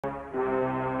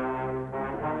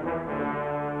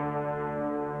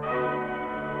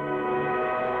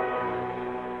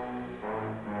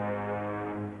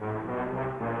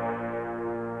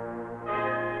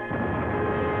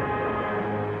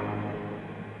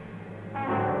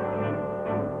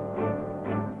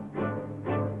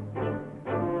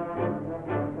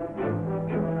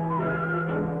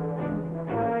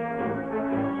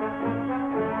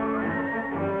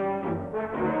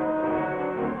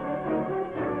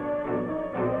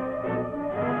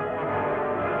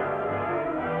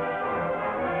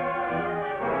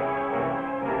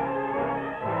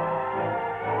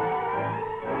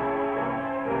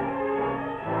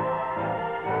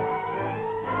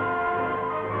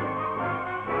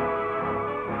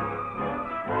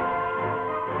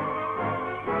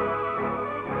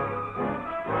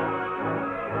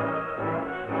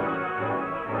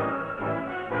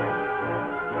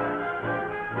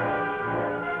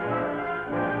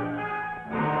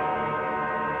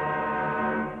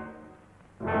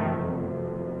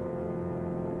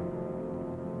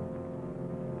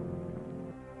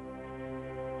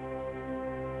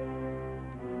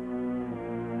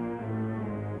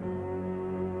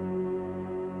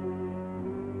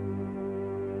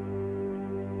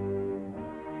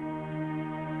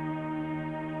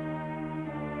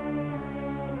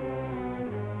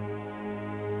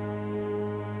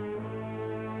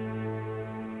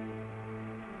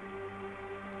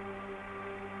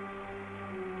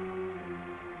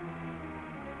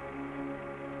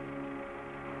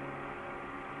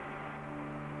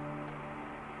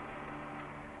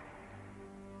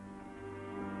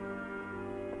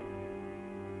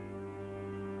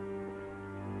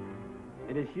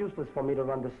It is useless for me to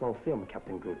run this slow film,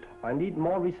 Captain Groot. I need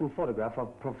more recent photograph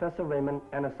of Professor Raymond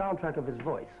and a soundtrack of his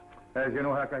voice. As you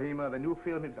know, Hakahima, the new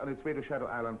film is on its way to Shadow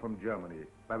Island from Germany,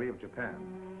 by way of Japan.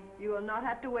 You will not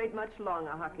have to wait much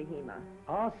longer, Hakahima.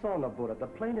 Our Sonobura, the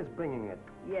plane is bringing it.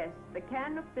 Yes, the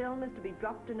can of film is to be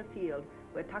dropped in a field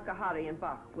where Takahari and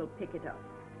Bach will pick it up.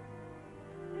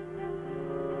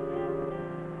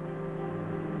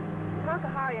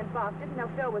 Takahari and Bach didn't know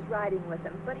Phil was riding with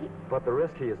him, But the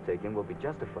risk he is taking will be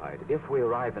justified if we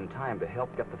arrive in time to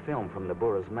help get the film from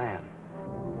Nabura's man.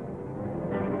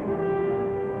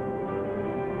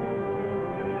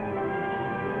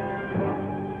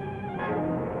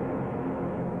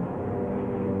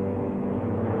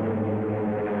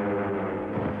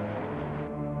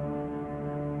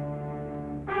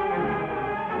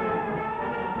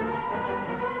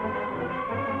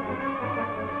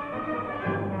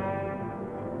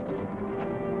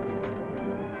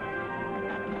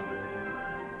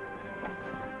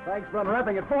 Thanks for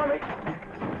unwrapping it for me.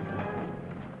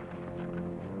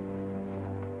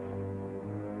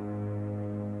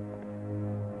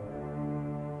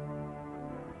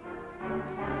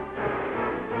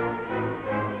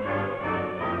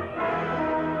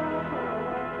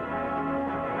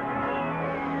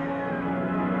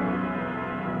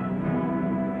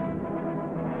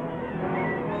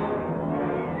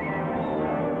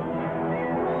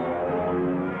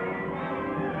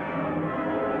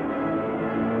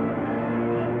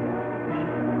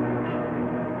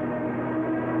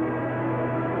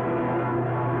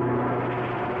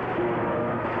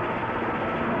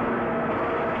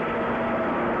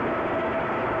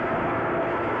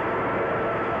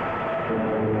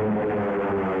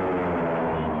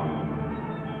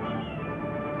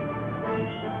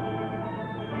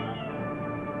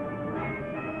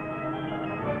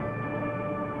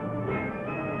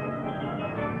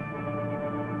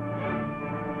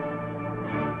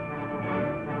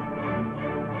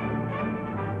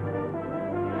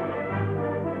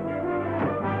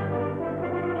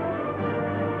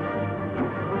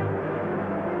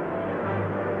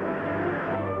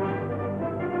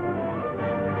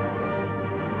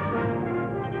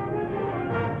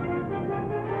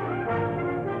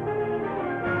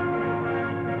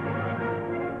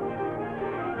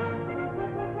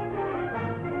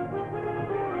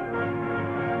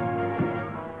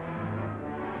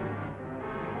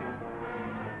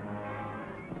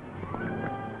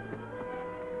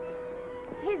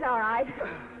 He's all right.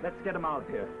 Let's get him out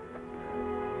here.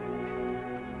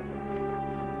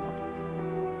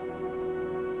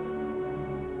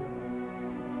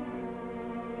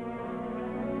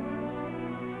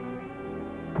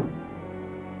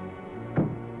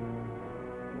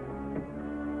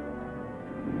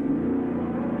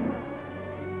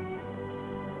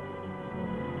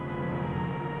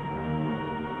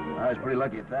 I was pretty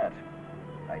lucky at that.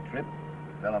 I tripped,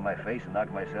 fell on my face and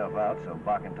knocked myself out, so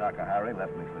Bach and Takahari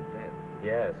left me for dead.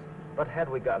 Yes, but had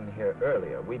we gotten here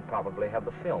earlier, we'd probably have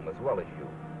the film as well as you.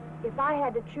 If I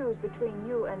had to choose between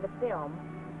you and the film,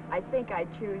 I think I'd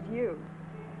choose you.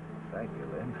 Thank you,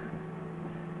 Lynn.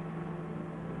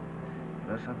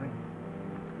 You know something?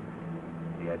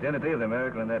 The identity of the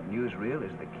miracle in that newsreel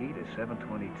is the key to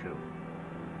 722.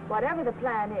 Whatever the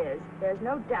plan is, there's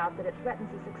no doubt that it threatens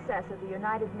the success of the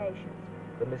United Nations.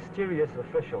 The mysterious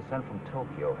official sent from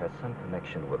Tokyo has some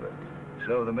connection with it.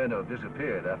 So the men who have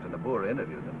disappeared after Nabura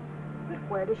interviewed them. But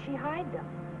where does she hide them?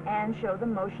 And show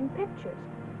them motion pictures?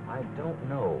 I don't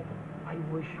know. I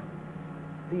wish...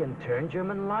 The intern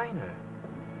German liner.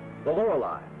 The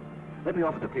Lorelei. Let me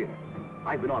off at the pier.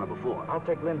 I've been on it before. I'll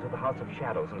take Lynn to the House of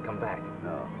Shadows and come back.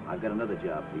 No, I've got another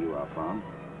job for you, Alphonse.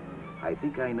 I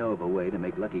think I know of a way to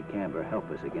make Lucky Camber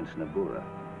help us against Nabura.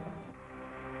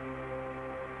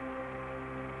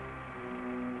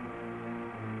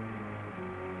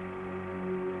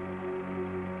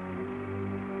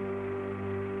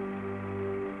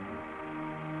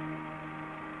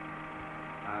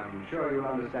 I'm sure you'll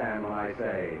understand when I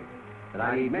say that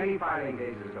I need many filing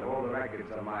cases to hold the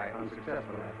records of my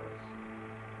unsuccessful efforts.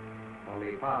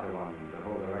 Only part of one to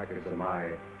hold the records of my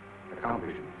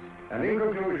accomplishments. And in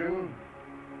conclusion,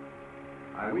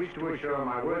 I wish to assure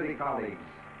my worthy colleagues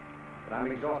that I'm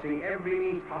exhausting every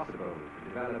means possible to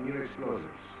develop new explosives.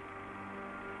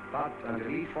 But until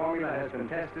each formula has been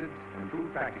tested and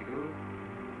proved practical,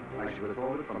 I shall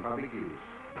withhold it from public use.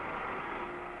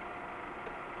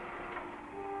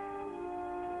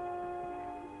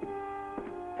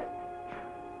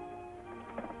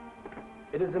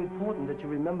 It is important that you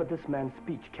remember this man's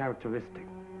speech characteristic.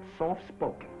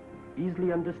 Soft-spoken,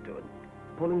 easily understood,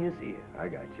 pulling his ear. I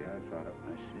got you. I thought of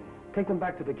it. Take them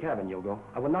back to the cabin, Yogo.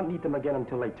 I will not need them again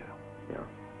until later. Yeah.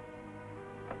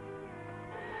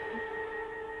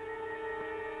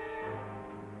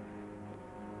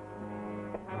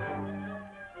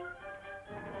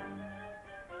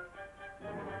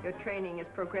 Your training is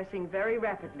progressing very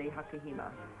rapidly,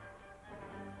 Hakahima.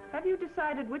 Have you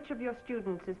decided which of your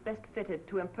students is best fitted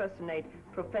to impersonate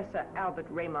Professor Albert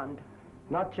Raymond?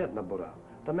 Not yet, Nabura.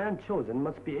 The man chosen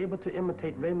must be able to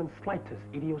imitate Raymond's slightest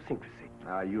idiosyncrasy.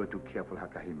 You are too careful,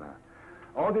 Hakahima.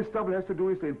 All this double has to do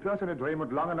is to impersonate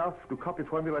Raymond long enough to copy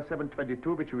Formula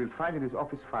 722, which you will find in his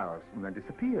office files, and then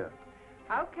disappear.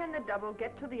 How can the double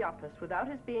get to the office without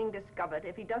his being discovered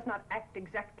if he does not act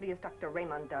exactly as Dr.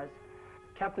 Raymond does?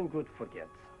 Captain Groot forgets.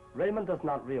 Raymond does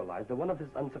not realize that one of his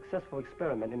unsuccessful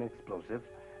experiments in explosive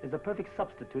is a perfect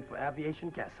substitute for aviation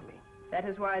gasoline. That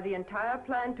is why the entire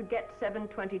plan to get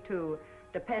 722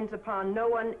 depends upon no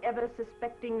one ever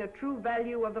suspecting the true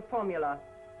value of the formula.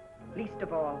 Least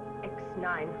of all,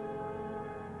 X-9.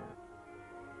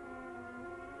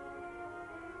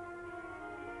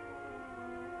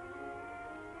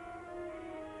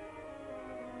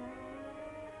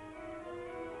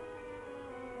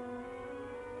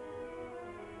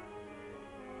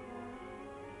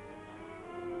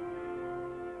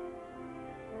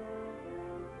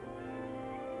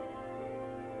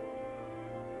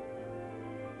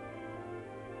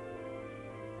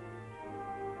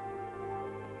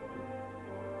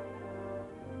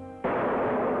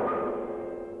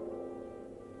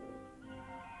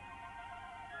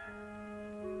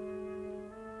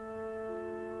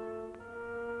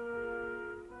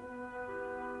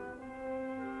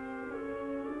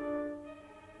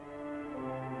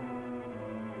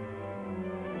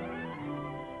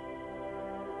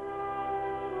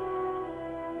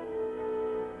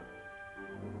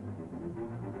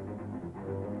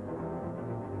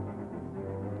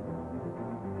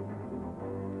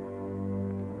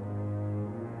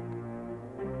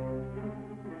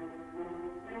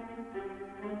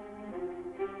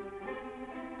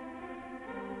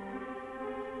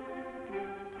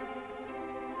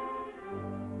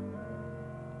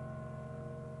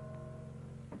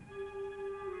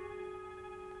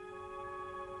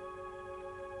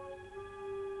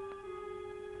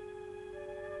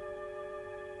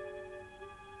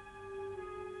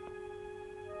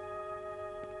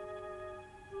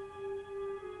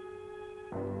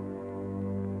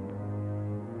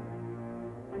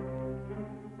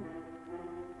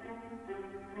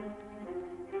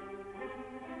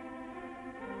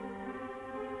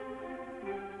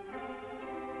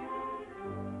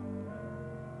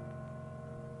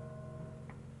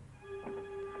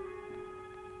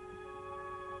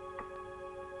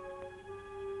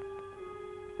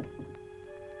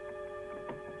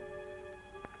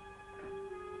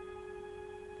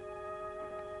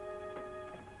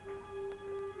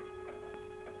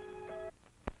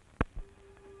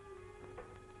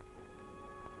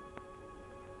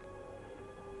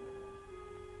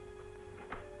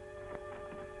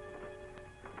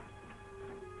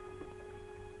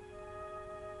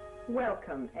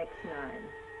 Welcome, X-9.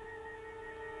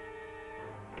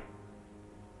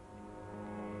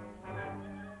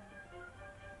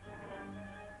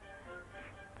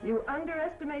 You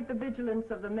underestimate the vigilance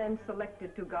of the men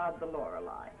selected to guard the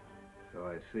Lorelei. So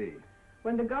I see.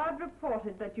 When the guard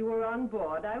reported that you were on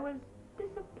board, I was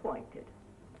disappointed.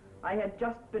 I had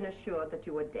just been assured that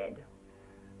you were dead.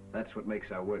 That's what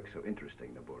makes our work so interesting,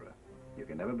 Nabura. You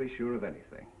can never be sure of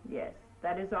anything. Yes,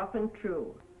 that is often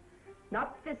true.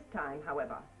 Not this time,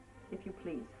 however, if you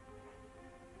please.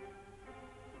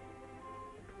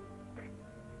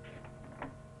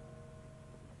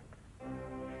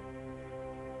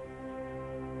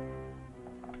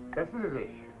 This is it.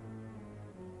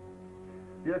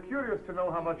 We are curious to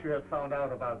know how much you have found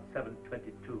out about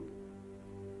 722.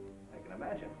 I can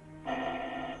imagine.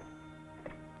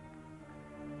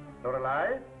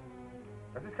 Lorelei?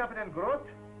 This is Captain Groot?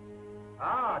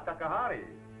 Ah, Takahari.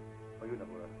 For you,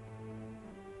 Nabura.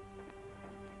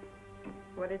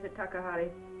 What is it, Takahari?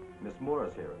 Miss Moore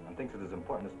is here and thinks it is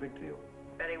important to speak to you.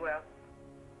 Very well.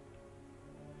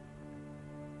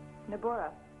 Nabura,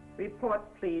 Report,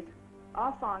 please.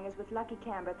 our song is with Lucky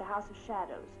Camber at the House of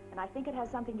Shadows, and I think it has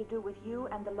something to do with you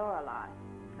and the Lorelei.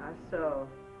 Ah, so.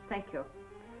 Thank you.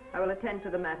 I will attend to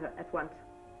the matter at once.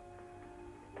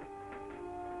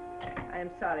 I am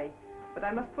sorry, but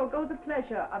I must forego the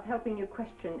pleasure of helping you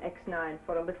question X-9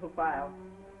 for a little while.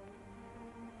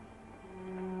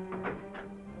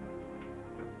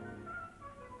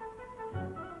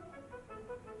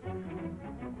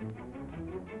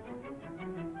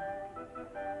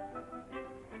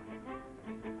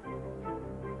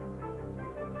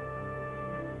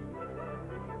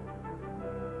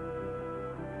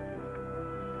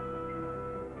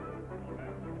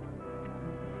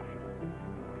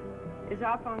 Is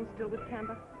Arfong still with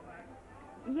Camber?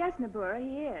 Yes, Nabura,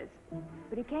 he is.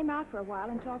 But he came out for a while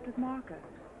and talked with Marker.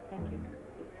 Thank you.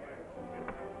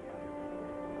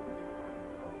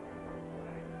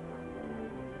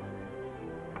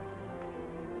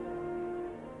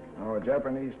 Our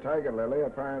Japanese tiger lily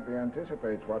apparently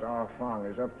anticipates what Ah Fong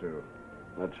is up to.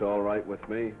 That's all right with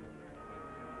me.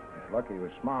 If Lucky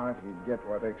was smart, he'd get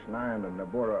what X-9 and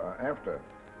Nabura are after,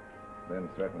 then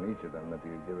threaten each of them that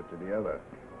he'd give it to the other.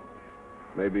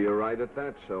 Maybe you're right at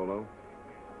that, Solo.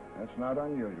 That's not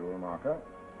unusual, Marker.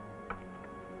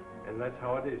 And that's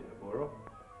how it is, Naburo.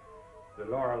 The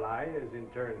Lorelei is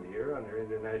interned here under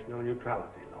international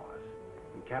neutrality laws.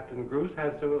 And Captain Groose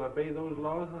has to obey those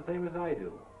laws the same as I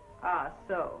do. Ah,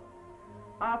 so.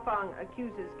 Arfong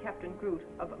accuses Captain Groot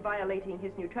of violating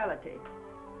his neutrality.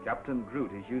 Captain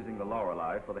Groot is using the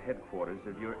Lorelei for the headquarters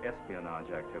of your espionage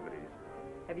activities.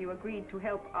 Have you agreed to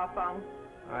help Arfong?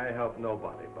 I help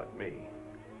nobody but me.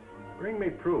 Bring me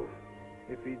proof.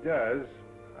 If he does,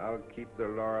 I'll keep the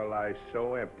Lorelei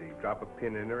so empty. Drop a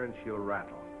pin in her and she'll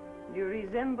rattle. You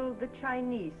resemble the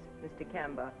Chinese, Mr.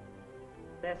 Camber.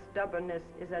 Their stubbornness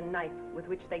is a knife with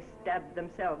which they stab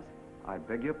themselves. I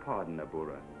beg your pardon,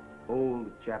 Nabura.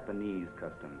 Old Japanese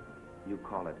custom. You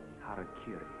call it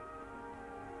harakiri.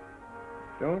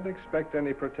 Don't expect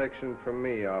any protection from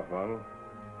me, Arfong.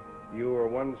 You were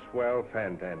one swell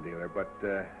Fantan dealer, but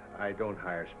I don't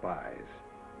hire spies.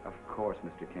 Of course,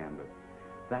 Mr. Camber.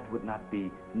 That would not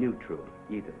be neutral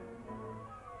either.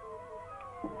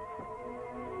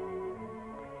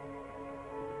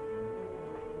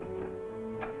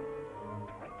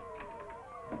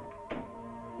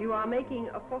 You are making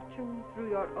a fortune through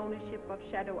your ownership of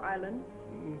Shadow Island?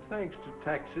 Thanks to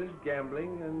taxes,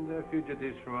 gambling, and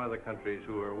fugitives from other countries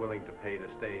who are willing to pay to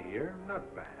stay here.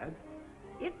 Not bad.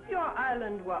 If your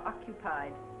island were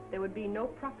occupied, there would be no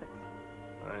profits.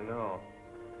 I know.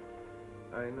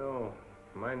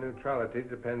 My neutrality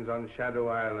depends on Shadow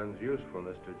Island's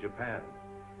usefulness to Japan.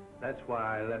 That's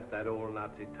why I left that old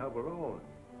Nazi tub alone.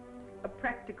 A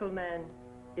practical man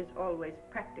is always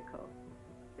practical.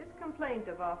 This complaint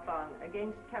of Arfong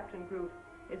against Captain Groot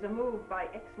is a move by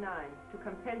X-9 to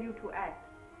compel you to act,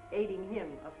 aiding him,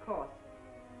 of course.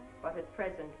 But at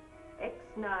present,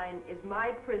 X-9 is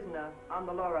my prisoner on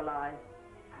the Lorelei.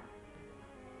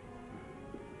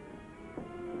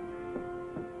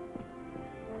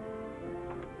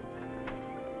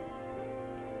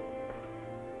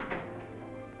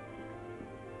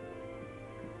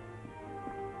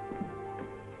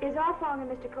 Is Arfong in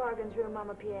Mr. Corrigan's room,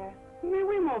 Mama Pierre? Mais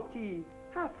oui, mon petit.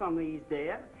 Our family is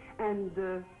there. And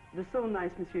the so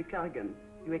nice Monsieur Corrigan.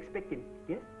 You expect him,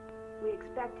 yes? We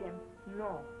expect him.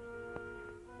 No.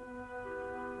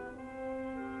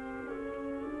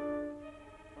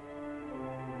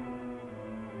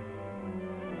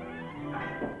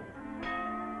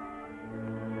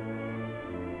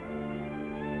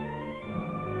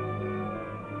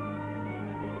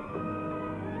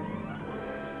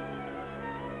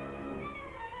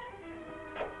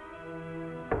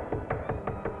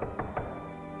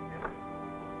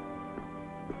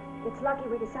 It's lucky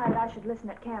we decided I should listen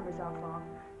at Camber's, Arfong.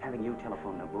 Having you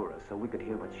telephone Nabura so we could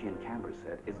hear what she and Camber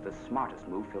said is the smartest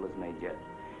move Phil has made yet.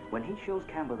 When he shows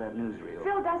Camber that newsreel...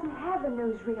 Phil doesn't have the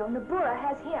newsreel. Nabura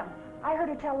has him. I heard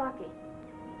her tell Lucky.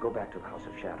 Go back to the House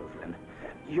of Shadows, Lynn.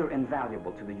 You're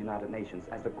invaluable to the United Nations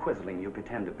as the quisling you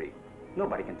pretend to be.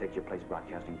 Nobody can take your place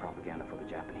broadcasting propaganda for the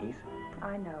Japanese.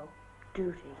 I know.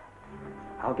 Duty.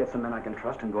 I'll get some men I can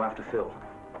trust and go after Phil.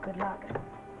 Good luck.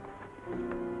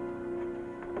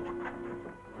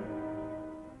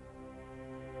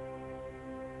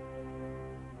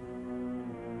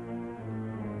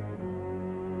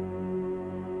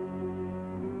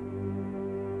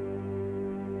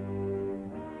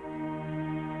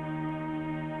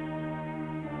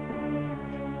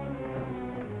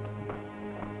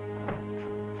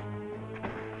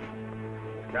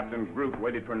 Captain Groot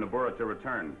waited for Nabura to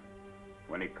return.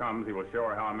 When he comes, he will show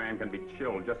her how a man can be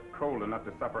chilled just cold enough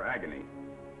to suffer agony,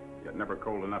 yet never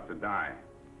cold enough to die.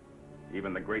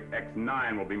 Even the great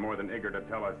X-9 will be more than eager to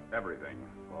tell us everything.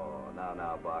 Oh,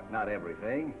 now, Bach, not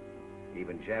everything.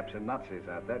 Even Japs and Nazis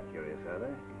aren't that curious, are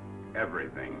they?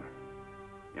 Everything.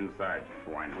 Inside,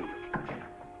 Schweinhund.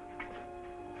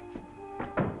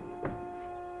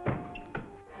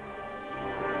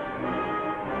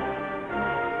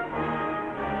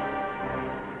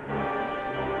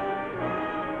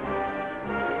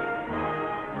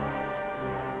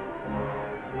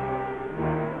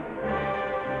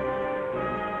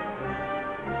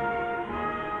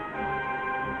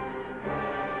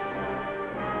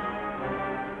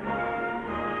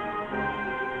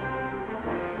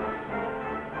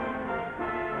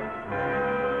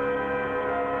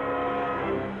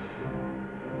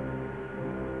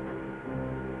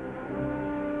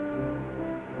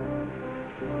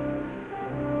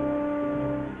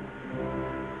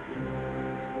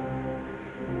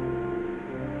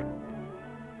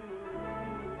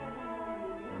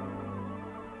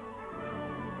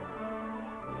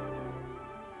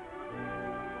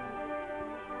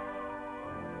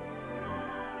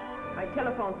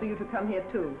 telephoned for you to come here,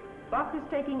 too. Bach is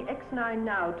taking X-9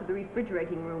 now to the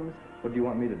refrigerating rooms. What do you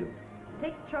want me to do?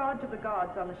 Take charge of the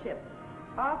guards on the ship.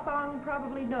 Arfang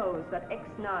probably knows that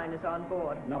X-9 is on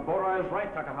board. Nabora is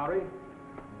right, Takahari.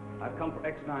 I've come for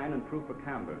X-9 and proof for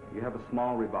Camber. You have a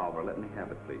small revolver. Let me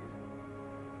have it, please.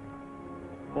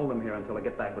 Hold them here until I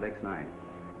get back with X-9.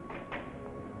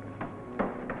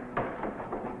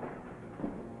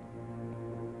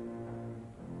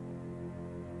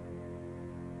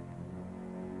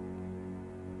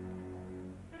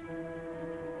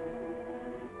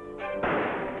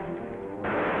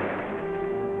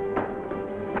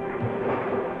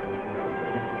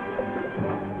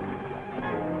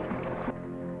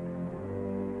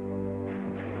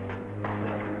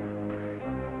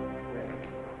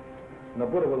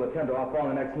 Nabuda will attend to our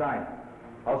phone and X-9.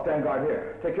 I'll stand guard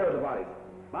here. Take care of the bodies.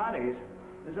 Bodies?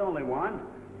 There's only one.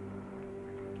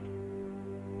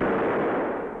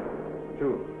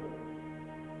 2.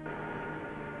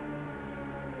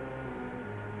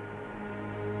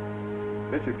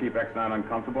 This should keep X-9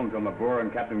 uncomfortable until Nabora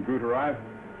and Captain Groot arrive.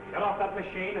 Shut off that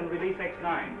machine and release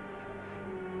X-9.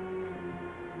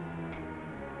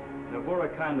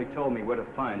 Nabora kindly told me where to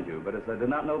find you, but as I did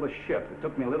not know the ship, it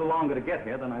took me a little longer to get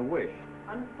here than I wished.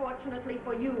 Unfortunately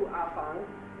for you, Arfang.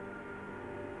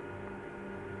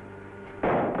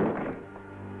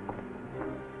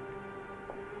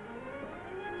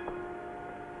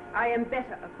 I am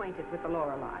better acquainted with the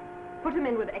Lorelei. Put him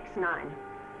in with X-9.